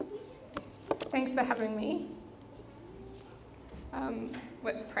Thanks for having me.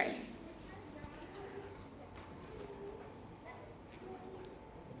 Let's pray.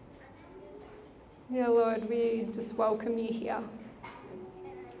 Yeah, Lord, we just welcome you here.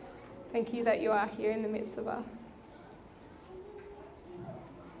 Thank you that you are here in the midst of us.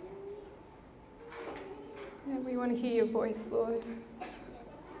 Yeah, we want to hear your voice, Lord.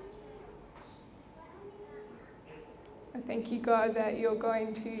 I thank you, God, that you're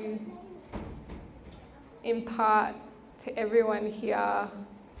going to impart to everyone here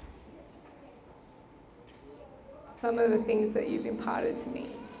some of the things that you've imparted to me.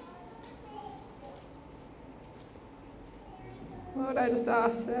 Lord, I just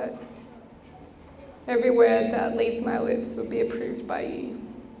ask that every word that leaves my lips would be approved by you.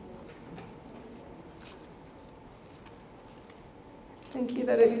 Thank you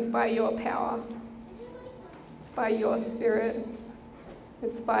that it is by your power, it's by your spirit,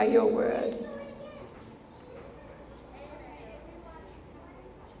 it's by your word.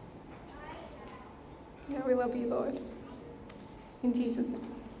 Yeah, we love you, Lord. In Jesus' name.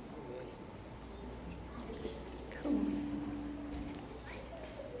 Cool.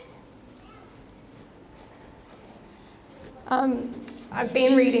 I've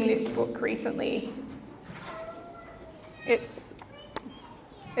been reading this book recently. It's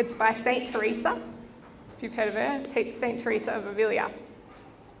by Saint Teresa, if you've heard of her, Saint Teresa of Avila.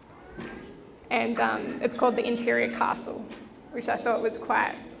 And it's called The Interior Castle, which I thought was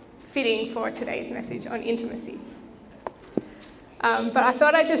quite fitting for today's message on intimacy. But I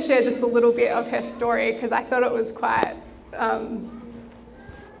thought I'd just share just a little bit of her story because I thought it was quite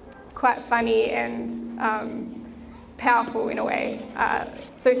funny and powerful in a way.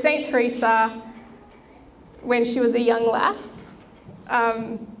 So Saint Teresa, when she was a young lass,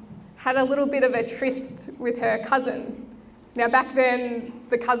 had a little bit of a tryst with her cousin. Now back then,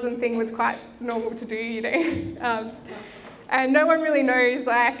 the cousin thing was quite normal to do, you know. And no one really knows,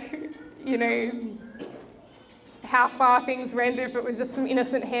 like, you know, how far things went, if it was just some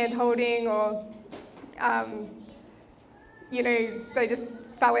innocent hand-holding or, you know, they just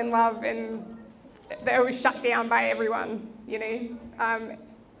fell in love and they were shut down by everyone, you know.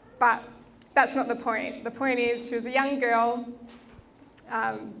 But that's not the point. The point is she was a young girl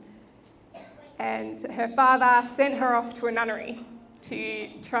and her father sent her off to a nunnery to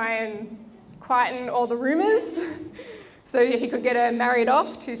try and quieten all the rumours so he could get her married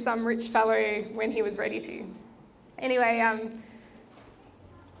off to some rich fellow when he was ready to. Anyway,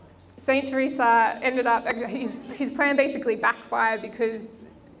 Saint Teresa ended up, his plan basically backfired because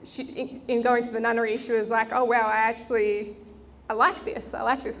in going to the nunnery, she was like, oh wow, I like this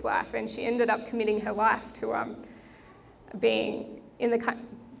life. And she ended up committing her life to being in the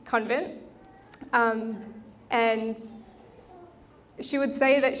convent. And she would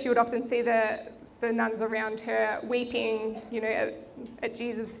say that she would often see the nuns around her weeping, you know, at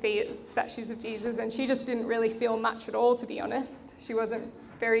Jesus' feet, at statues of Jesus, and she just didn't really feel much at all, to be honest. She wasn't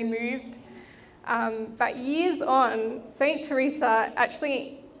very moved. But years on, Saint Teresa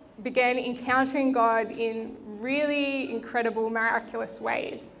actually began encountering God in really incredible, miraculous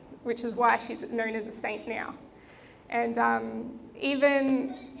ways, which is why she's known as a saint now. And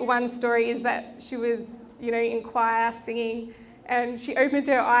even one story is that she was, you know, in choir singing, and she opened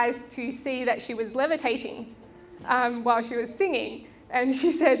her eyes to see that she was levitating while she was singing. And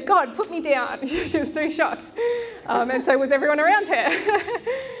she said, God, put me down. She was so shocked. And so was everyone around her.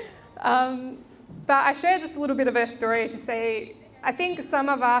 But I share just a little bit of her story to say, I think some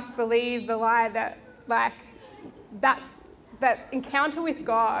of us believe the lie that, like, that encounter with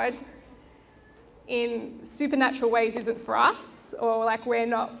God in supernatural ways isn't for us, or like we're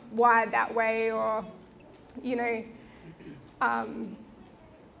not wired that way, or, you know,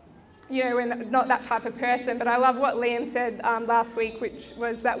 we're not that type of person. But I love what Liam said last week, which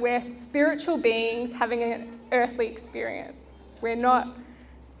was that we're spiritual beings having an earthly experience. We're not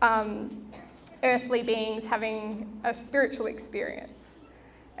earthly beings having a spiritual experience.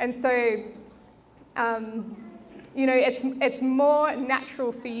 And so, you know, it's more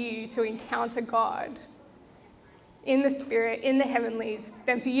natural for you to encounter God in the spirit, in the heavenlies,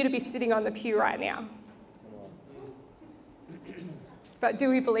 than for you to be sitting on the pew right now. But do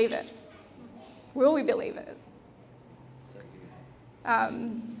we believe it? Will we believe it?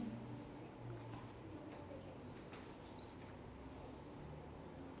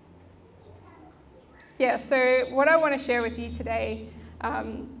 Yeah, so what I want to share with you today,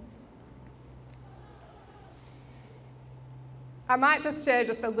 I might just share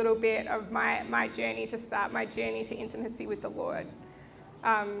just a little bit of my journey to start, my journey to intimacy with the Lord.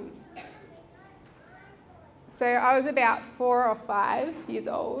 So I was about 4 or 5 years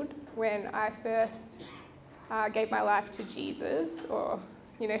old when I first gave my life to Jesus, or,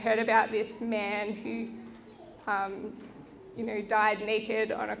 heard about this man who, died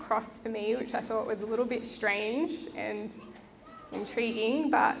naked on a cross for me, which I thought was a little bit strange and intriguing,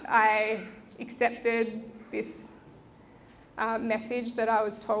 but I accepted this message that I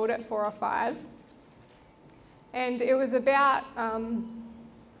was told at 4 or 5. And it was about,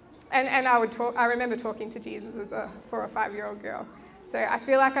 and I remember talking to Jesus as a 4 or 5-year-old girl. So I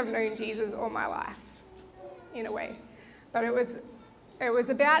feel like I've known Jesus all my life, in a way. But it was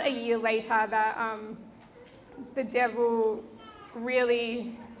about a year later that the devil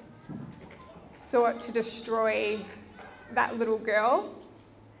really sought to destroy that little girl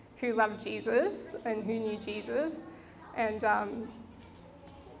who loved Jesus and who knew Jesus. And at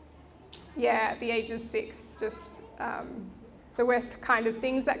the age of 6, just the worst kind of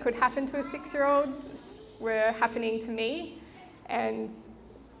things that could happen to a 6-year-old were happening to me. And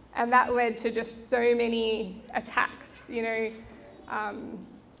that led to just so many attacks,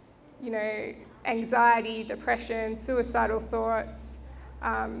 anxiety, depression, suicidal thoughts.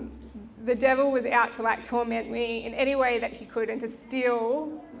 The devil was out to torment me in any way that he could and to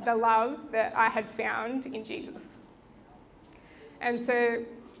steal the love that I had found in Jesus. And so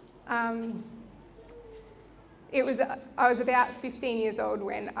I was about 15 years old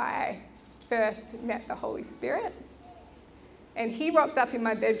when I first met the Holy Spirit. And he rocked up in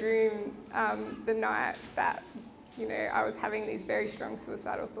my bedroom the night that, I was having these very strong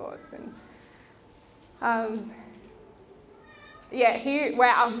suicidal thoughts. And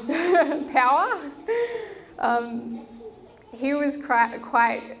power. He was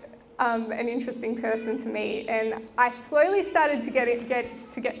quite an interesting person to me, and I slowly started to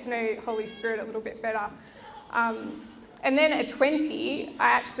get to know Holy Spirit a little bit better. And then at 20, I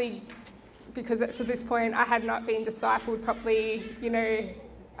actually, because to this point I had not been discipled properly,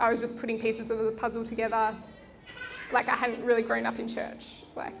 I was just putting pieces of the puzzle together. I hadn't really grown up in church,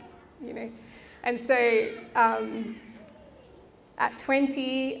 And so at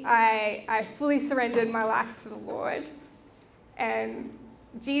 20, I fully surrendered my life to the Lord. And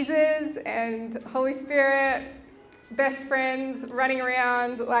Jesus and Holy Spirit, best friends, running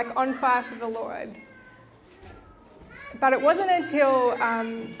around, on fire for the Lord. But it wasn't until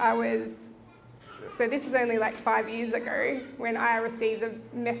so this is only 5 years ago, when I received the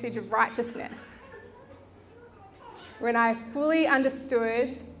message of righteousness. When I fully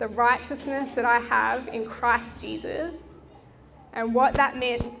understood the righteousness that I have in Christ Jesus and what that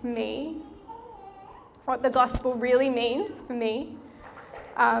meant for me, what the gospel really means for me,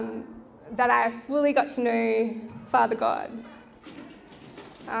 that I fully got to know Father God.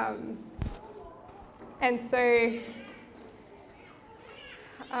 And so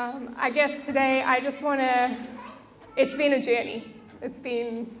I guess today I just want to, it's been a journey. It's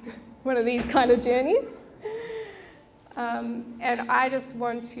been one of these kind of journeys. And I just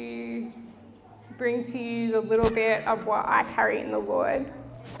want to bring to you the little bit of what I carry in the Lord.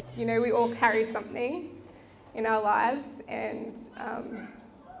 We all carry something in our lives, and,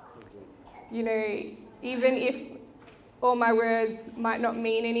 even if all my words might not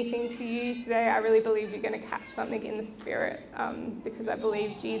mean anything to you today, I really believe you're going to catch something in the Spirit, because I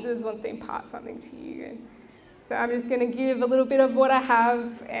believe Jesus wants to impart something to you. And so I'm just going to give a little bit of what I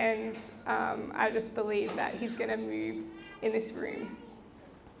have, and I just believe that he's going to move in this room.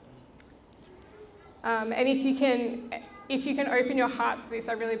 And if you can open your hearts to this,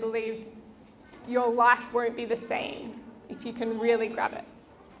 I really believe your life won't be the same if you can really grab it.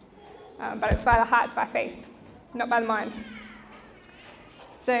 But it's by the heart, it's by faith, not by the mind.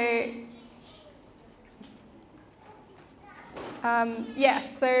 So,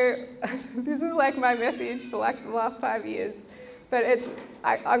 so this is my message for the last 5 years, but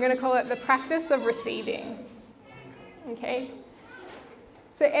I'm going to call it the practice of receiving, okay?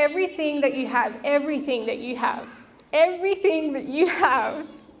 So everything that you have,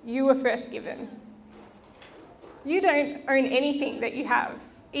 you were first given. You don't own anything that you have,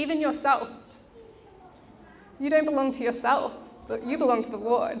 even yourself. You don't belong to yourself, you belong to the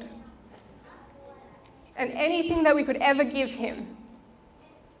Lord. And anything that we could ever give him,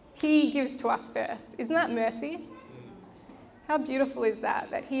 he gives to us first. Isn't that mercy? How beautiful is that?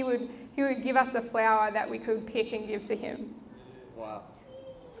 That he would give us a flower that we could pick and give to him. Wow.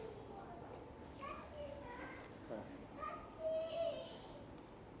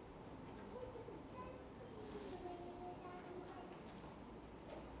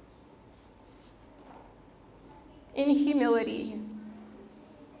 In humility,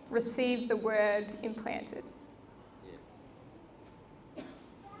 receive the word implanted.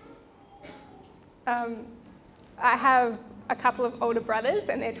 I have a couple of older brothers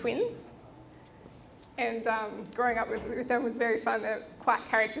and they're twins. And growing up with them was very fun. They're quite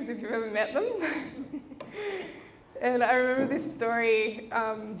characters if you've ever met them. And I remember this story,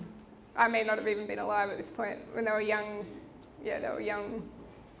 I may not have even been alive at this point, when they were young, they were young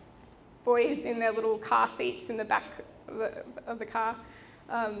boys in their little car seats in the back of the car.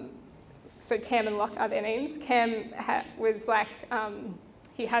 So Cam and Locke are their names. Cam was like,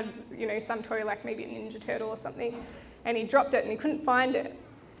 he had, some toy like maybe a Ninja Turtle or something, and he dropped it and he couldn't find it.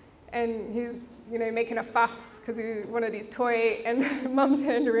 And he was, making a fuss because he wanted his toy, and Mum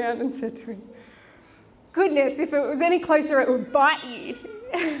turned around and said to him, "Goodness, if it was any closer, it would bite you."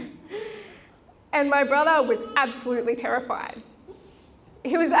 And my brother was absolutely terrified.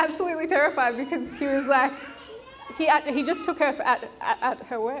 He was absolutely terrified because he was like, he just took her at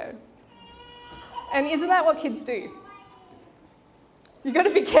her word. And isn't that what kids do? You've got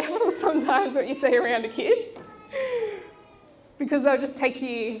to be careful sometimes what you say around a kid, because they'll just take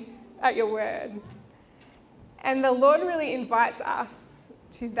you at your word. And the Lord really invites us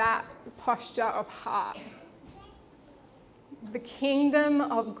to that posture of heart. The kingdom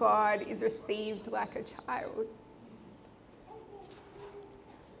of God is received like a child.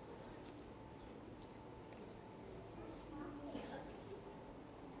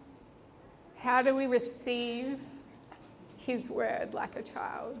 How do we receive his word like a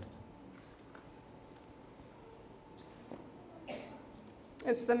child?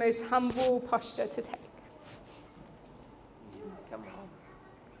 It's the most humble posture to take. Come on.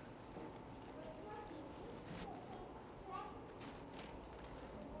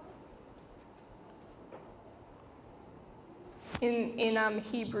 In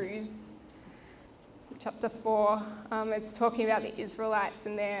Hebrews chapter 4, it's talking about the Israelites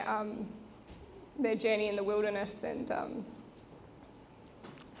and their journey in the wilderness, and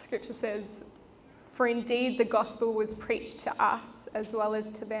Scripture says, "For indeed the gospel was preached to us as well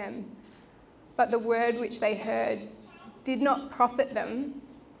as to them, but the word which they heard did not profit them,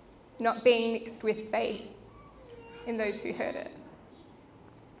 not being mixed with faith in those who heard it."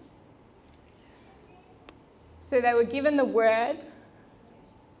 So they were given the word,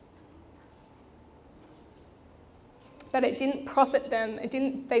 but it didn't profit them. They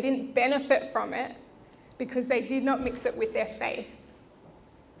didn't benefit from it because they did not mix it with their faith.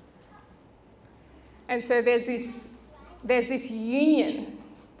 And so there's this union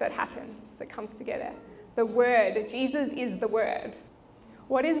that happens, that comes together. The word, Jesus is the word.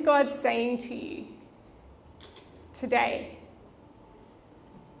 What is God saying to you today?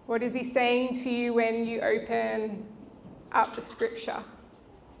 What is he saying to you when you open up the scripture?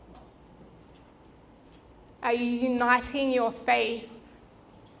 Are you uniting your faith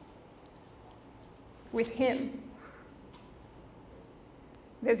with him?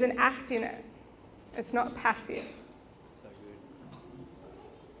 There's an act in it. It's not passive. So good.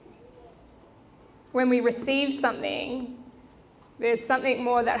 When we receive something, there's something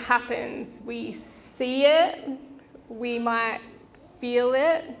more that happens. We see it, we might feel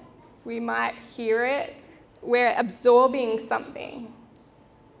it, we might hear it. We're absorbing something.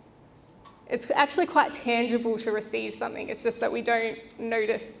 It's actually quite tangible to receive something. It's just that we don't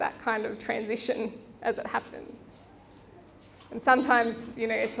notice that kind of transition as it happens. And sometimes,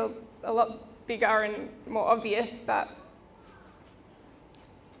 it's a lot bigger and more obvious, but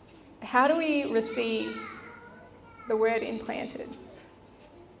how do we receive the word implanted?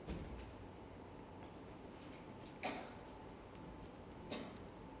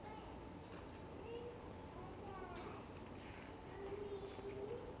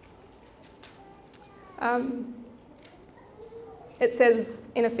 It says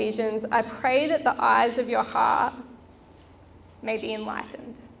in Ephesians, "I pray that the eyes of your heart may be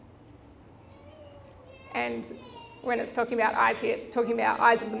enlightened." And when it's talking about eyes here, it's talking about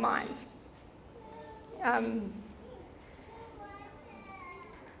eyes of the mind. I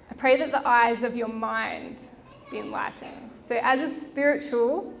pray that the eyes of your mind be enlightened. So as a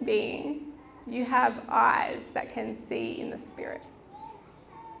spiritual being, you have eyes that can see in the spirit.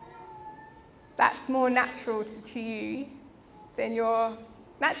 That's more natural to you than your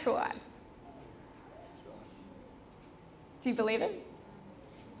natural eyes. Do you believe it?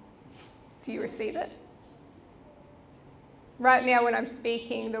 Do you receive it? Right now when I'm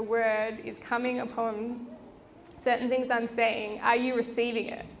speaking, the word is coming upon certain things I'm saying. Are you receiving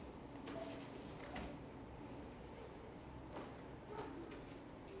it?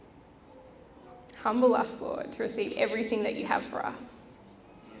 Humble us, Lord, to receive everything that you have for us.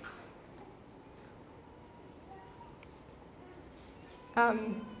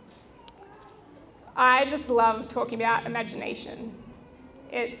 I just love talking about imagination.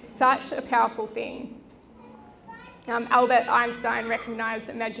 It's such a powerful thing. Albert Einstein recognized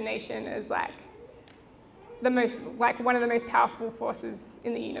imagination as like one of the most powerful forces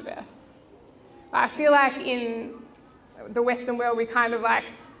in the universe. I feel like in the Western world, we kind of like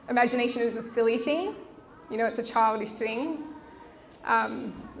imagination is a silly thing. You know, it's a childish thing.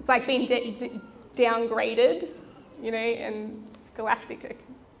 It's like being downgraded, you know, and scholastic,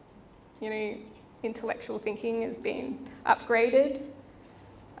 you know, intellectual thinking is being upgraded.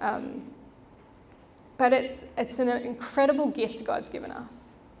 But it's an incredible gift God's given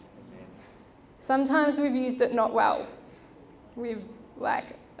us. Sometimes we've used it not well. We've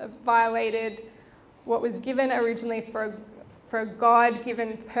like violated what was given originally for a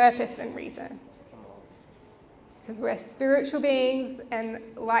God-given purpose and reason. Because we're spiritual beings, and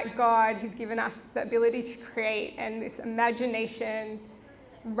like God, He's given us the ability to create, and this imagination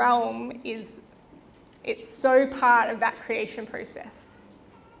realm it's so part of that creation process.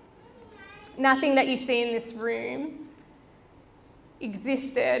 Nothing that you see in this room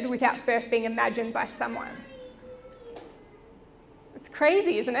existed without first being imagined by someone. It's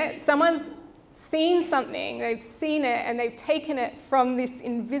crazy, isn't it? Someone's seen something, they've seen it, and they've taken it from this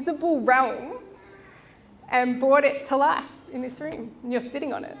invisible realm and brought it to life in this room. And you're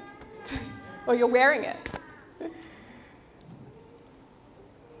sitting on it, or you're wearing it.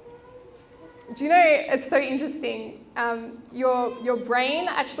 Do you know, it's so interesting. Your brain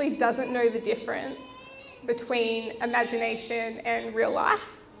actually doesn't know the difference between imagination and real life.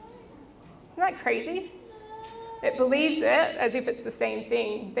 Isn't that crazy? It believes it as if it's the same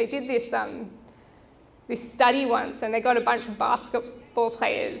thing. They did this study once, and they got a bunch of basketball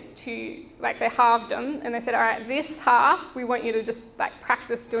players to, like, they halved them, and they said, all right, this half, we want you to just like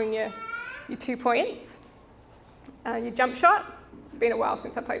practice doing your 2 points, your jump shot. It's been a while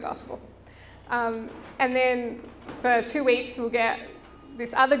since I played basketball. And then for 2 weeks, we'll get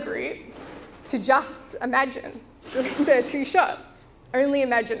this other group to just imagine doing their 2 shots. Only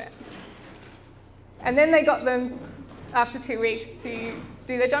imagine it. And then they got them, after 2 weeks, to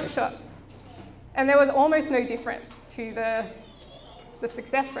do their jump shots. And there was almost no difference to the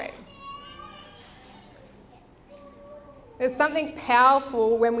success rate. There's something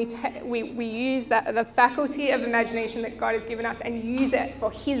powerful when we use the faculty of imagination that God has given us and use it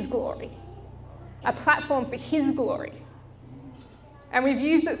for His glory. A platform for His glory. And we've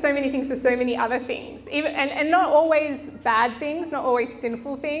used it so many things for so many other things. And not always bad things, not always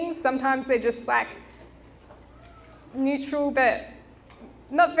sinful things. Sometimes they're just like neutral but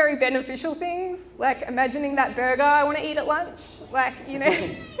not very beneficial things. Like imagining that burger I want to eat at lunch. Like, you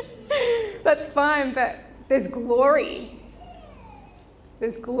know, that's fine, but there's glory.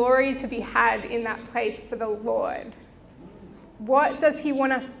 There's glory to be had in that place for the Lord. What does He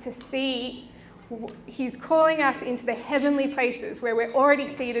want us to see? He's calling us into the heavenly places where we're already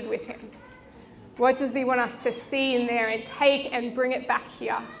seated with Him. What does He want us to see in there and take and bring it back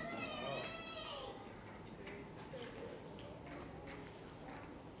here?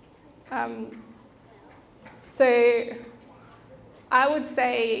 So I would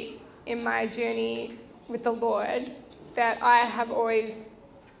say in my journey with the Lord that I have always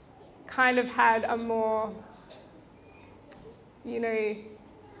kind of had a more, you know,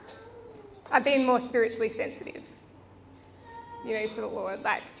 I've been more spiritually sensitive, you know, to the Lord,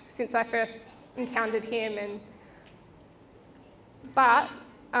 like since I first encountered Him. But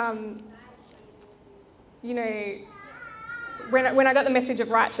you know, when I got the message of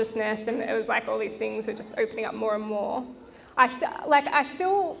righteousness, and it was like all these things were just opening up more and more, I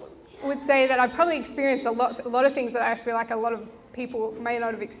still would say that I've probably experienced a lot of things that I feel like a lot of people may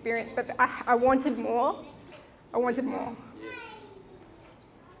not have experienced, but I wanted more. I wanted more.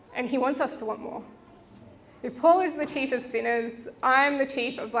 And He wants us to want more. If Paul is the chief of sinners, I'm the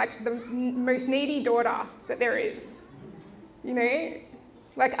chief of like the most needy daughter that there is. You know?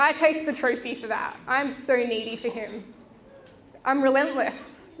 Like I take the trophy for that. I'm so needy for Him. I'm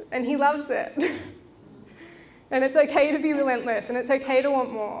relentless, and He loves it. And it's okay to be relentless, and it's okay to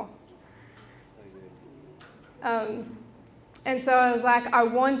want more. And so I was like, I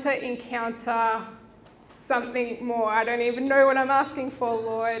want to encounter something more. I don't even know what I'm asking for,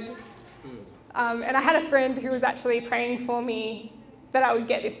 Lord. And I had a friend who was actually praying for me that I would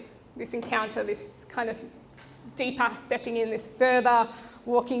get this encounter, this kind of deeper stepping in, this further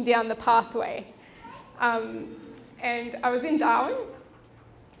walking down the pathway. And I was in Darwin.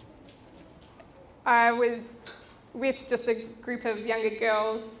 I was with just a group of younger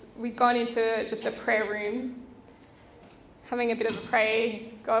girls. We'd gone into just a prayer room, having a bit of a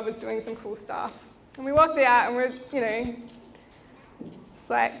pray. God was doing some cool stuff. And we walked out and we're, you know, just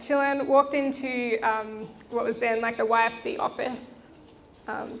like chilling. Walked into what was then like the YFC office.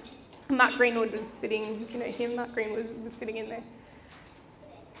 Mark Greenwood was sitting, do you know him? Mark Greenwood was sitting in there.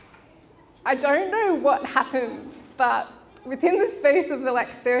 I don't know what happened, but within the space of the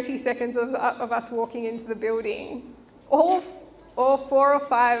 30 seconds of us walking into the building, all 4 or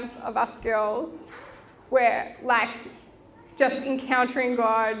 5 of us girls were just encountering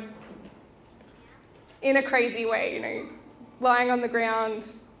God in a crazy way, lying on the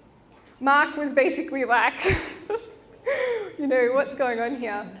ground. Mark was basically what's going on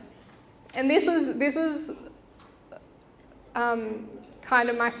here? And this was kind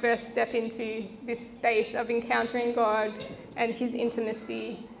of my first step into this space of encountering God and his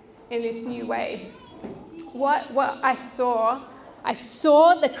intimacy in this new way. What I saw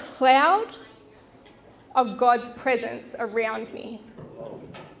the cloud of God's presence around me.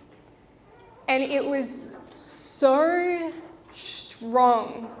 And it was so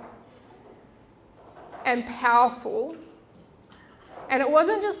strong and powerful. And it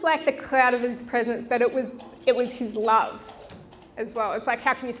wasn't just the cloud of his presence, but it was his love as well. It's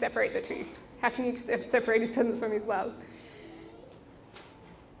how can you separate the two? How can you separate his presence from his love?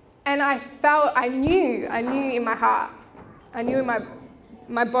 And I knew in my heart, I knew in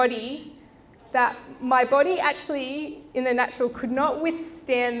my body that my body actually, in the natural, could not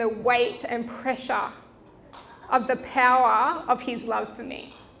withstand the weight and pressure of the power of his love for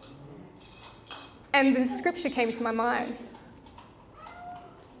me. And the scripture came to my mind.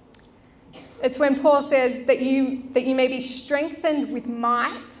 It's when Paul says that you may be strengthened with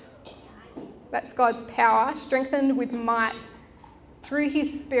might, that's God's power, strengthened with might through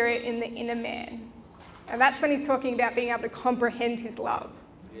his Spirit in the inner man. And that's when he's talking about being able to comprehend his love.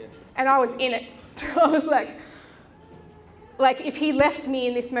 Yeah. And I was in it. I was like if he left me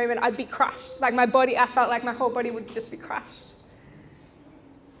in this moment, I'd be crushed. My body, I felt like my whole body would just be crushed.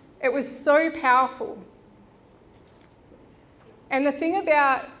 It was so powerful. And the thing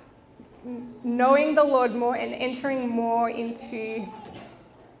about knowing the Lord more and entering more into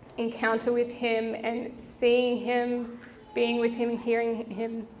encounter with him and seeing him, being with him and hearing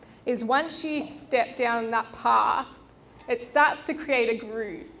him, is once you step down that path, it starts to create a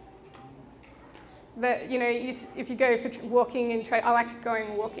groove. That, if you go for walking and I like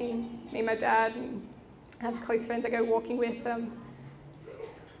going walking, me and my dad, and I have close friends I go walking with.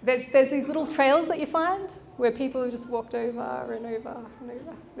 There's these little trails that you find where people have just walked over and over and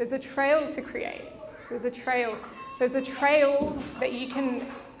over. There's a trail to create. There's a trail that you can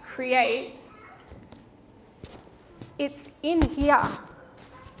create. It's in here.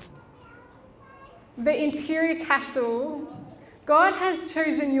 The interior castle. God has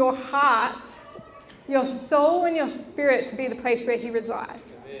chosen your heart, your soul and your spirit to be the place where he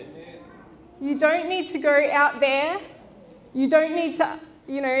resides. You don't need to go out there. You don't need to,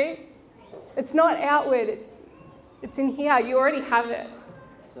 it's not outward, it's in here. You already have it.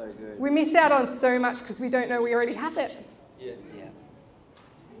 So good. We miss out on so much because we don't know we already have it. Yeah.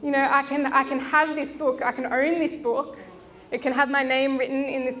 I can have this book, I can own this book, it can have my name written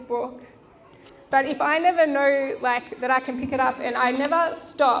in this book. But if I never know that I can pick it up and I never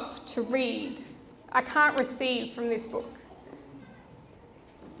stop to read, I can't receive from this book.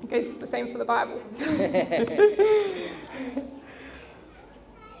 It goes the same for the Bible.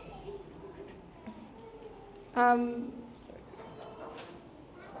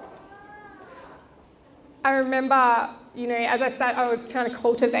 I remember, as I was trying to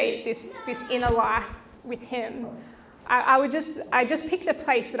cultivate this inner life with him, I just picked a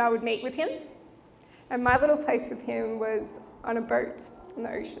place that I would meet with him. And my little place with him was on a boat in the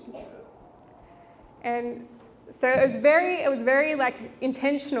ocean. And so it was very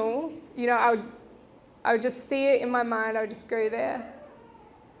intentional. I would just see it in my mind. I would just go there.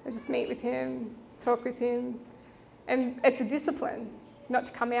 I'd just meet with him, talk with him. And it's a discipline not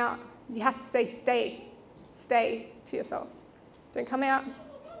to come out. You have to say stay to yourself. Don't come out.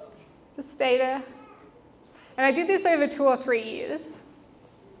 Just stay there. And I did this over 2 or 3 years.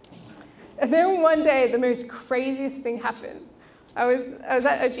 And then one day, the most craziest thing happened. I was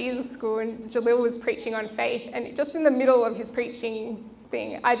at a Jesus school and Jalil was preaching on faith, and just in the middle of his preaching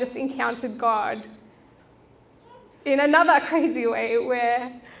thing, I just encountered God in another crazy way,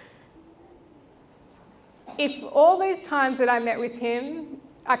 where if all those times that I met with him,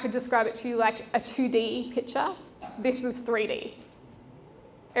 I could describe it to you like a 2D picture, this was 3D.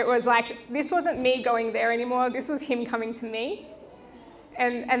 It was this wasn't me going there anymore, this was him coming to me.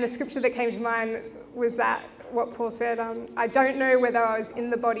 And the scripture that came to mind was that, what Paul said, I don't know whether I was in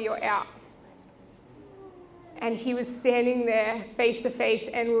the body or out. And he was standing there face to face,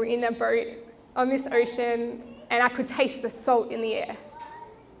 and we were in a boat on this ocean, and I could taste the salt in the air.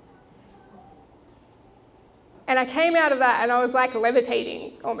 And I came out of that and I was like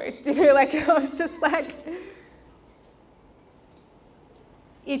levitating almost, like I was just like,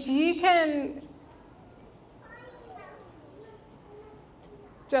 if you can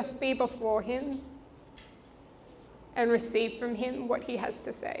just be before him and receive from him what he has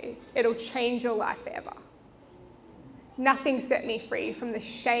to say, it'll change your life forever. Nothing set me free from the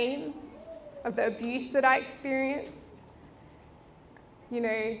shame of the abuse that I experienced.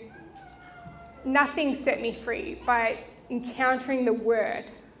 Nothing set me free by encountering the word.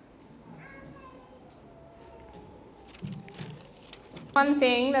 One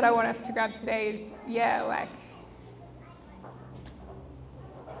thing that I want us to grab today is,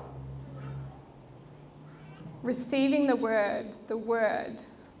 receiving the word.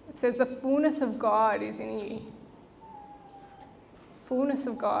 It says the fullness of God is in you. Fullness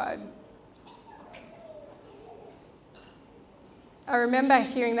of God. I remember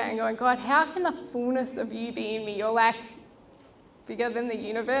hearing that and going, God, how can the fullness of you be in me? You're like bigger than the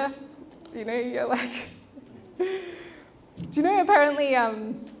universe. You're like... Do you know, apparently,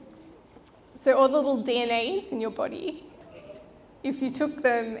 so all the little DNAs in your body, if you took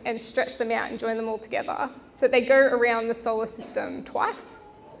them and stretched them out and joined them all together, that they go around the solar system twice?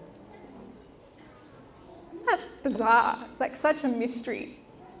 Isn't that bizarre? It's like such a mystery.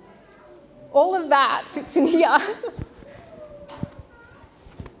 All of that fits in here.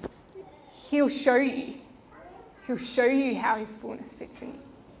 He'll show you. He'll show you how his fullness fits in you.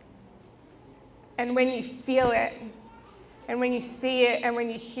 And when you feel it, and when you see it, and when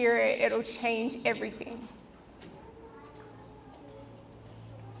you hear it, it'll change everything.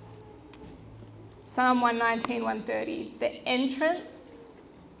 Psalm 119, 130. The entrance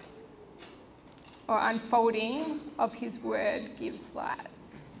or unfolding of his word gives light.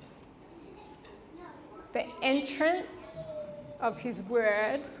 The entrance of his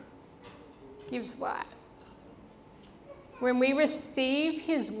word gives light. When we receive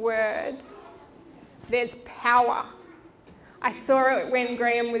his word, there's power. I saw it when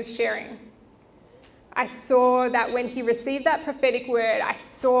Graham was sharing. I saw that when he received that prophetic word, I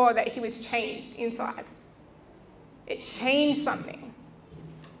saw that he was changed inside. It changed something.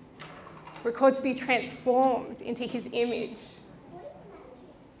 We're called to be transformed into his image.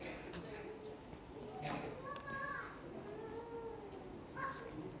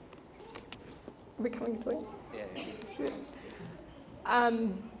 Are we coming to it? Yeah.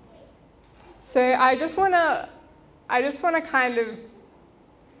 So I just want to kind of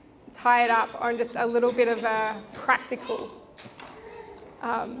tie it up on just a little bit of a practical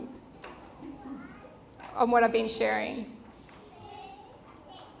on what I've been sharing.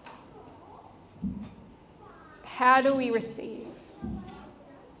 How do we receive?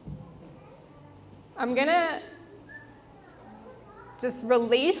 I'm going to just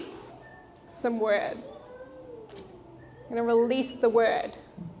release some words. I'm going to release the word.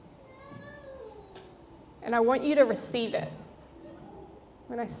 And I want you to receive it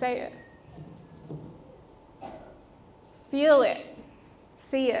when I say it. Feel it.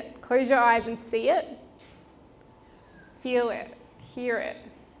 See it. Close your eyes and see it. Feel it. Hear it.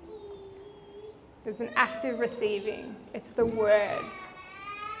 There's an active receiving. It's the word.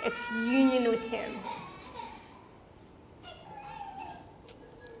 It's union with him.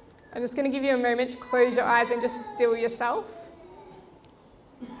 I'm just going to give you a moment to close your eyes and just still yourself.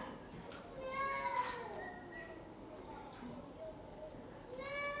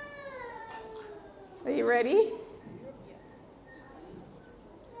 Are you ready?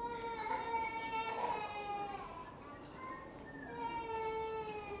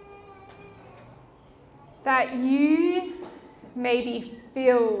 That you may be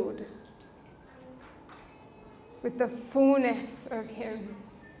filled with the fullness of him.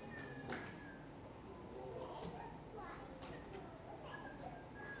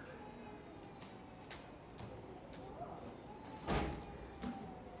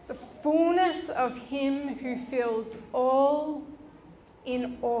 The fullness of him who fills all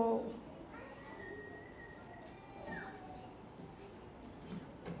in all.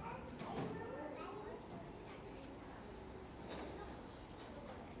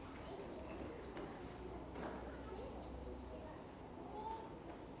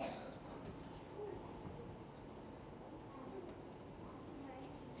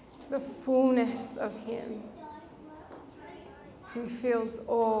 The fullness of him who fills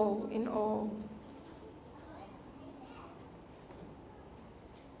all in all.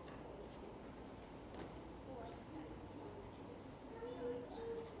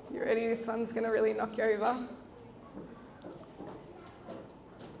 You ready? This one's going to really knock you over.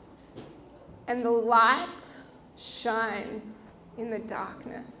 And the light shines in the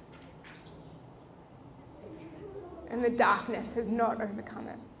darkness. and the darkness has not overcome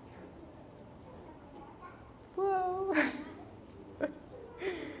it. Whoa.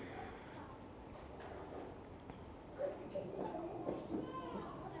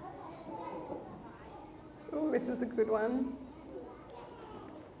 Oh, this is a good one.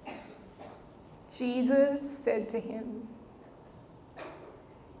 Jesus said to him,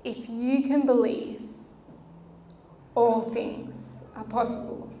 "If you can believe, all things are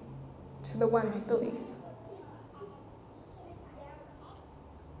possible to the one who believes."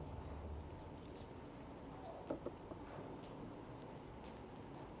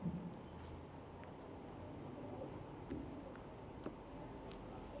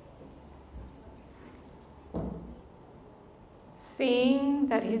 Seeing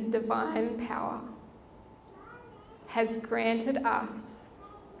that his divine power has granted to us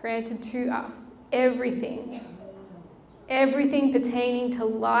everything pertaining to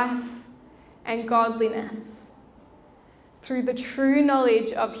life and godliness, through the true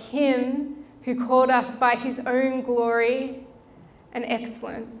knowledge of him who called us by his own glory and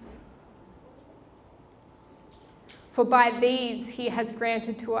excellence. For by these he has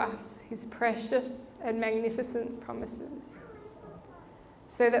granted to us his precious and magnificent promises,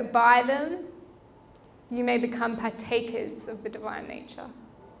 so that by them you may become partakers of the divine nature.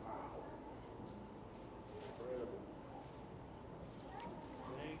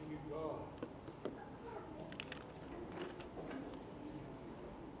 Thank you, God.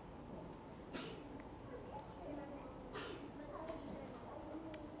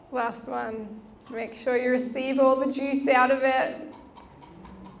 Last one. Make sure you receive all the juice out of it.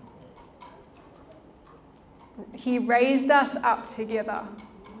 He raised us up together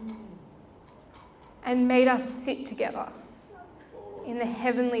and made us sit together in the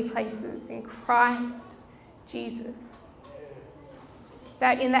heavenly places in Christ Jesus,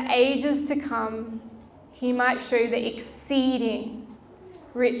 that in the ages to come he might show the exceeding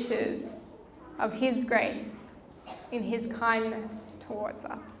riches of his grace in his kindness towards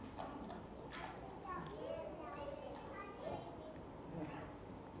us.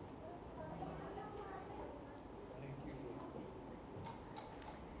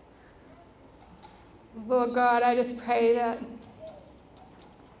 Lord God, I just pray that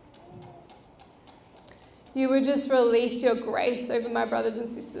you would just release your grace over my brothers and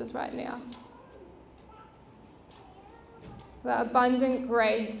sisters right now. That abundant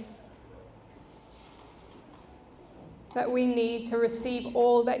grace that we need to receive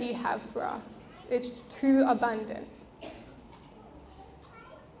all that you have for us. It's too abundant.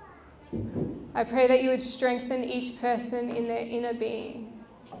 I pray that you would strengthen each person in their inner being,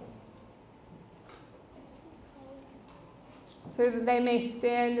 so that they may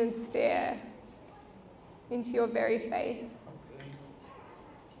stand and stare into your very face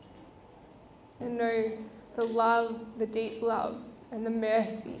and know the love, the deep love, and the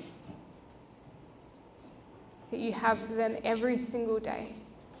mercy that you have for them every single day,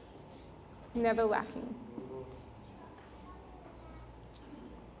 never lacking.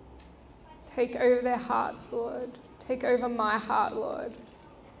 Take over their hearts, Lord. Take over my heart, Lord.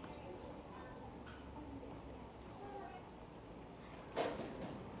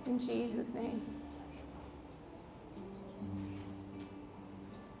 In Jesus' name.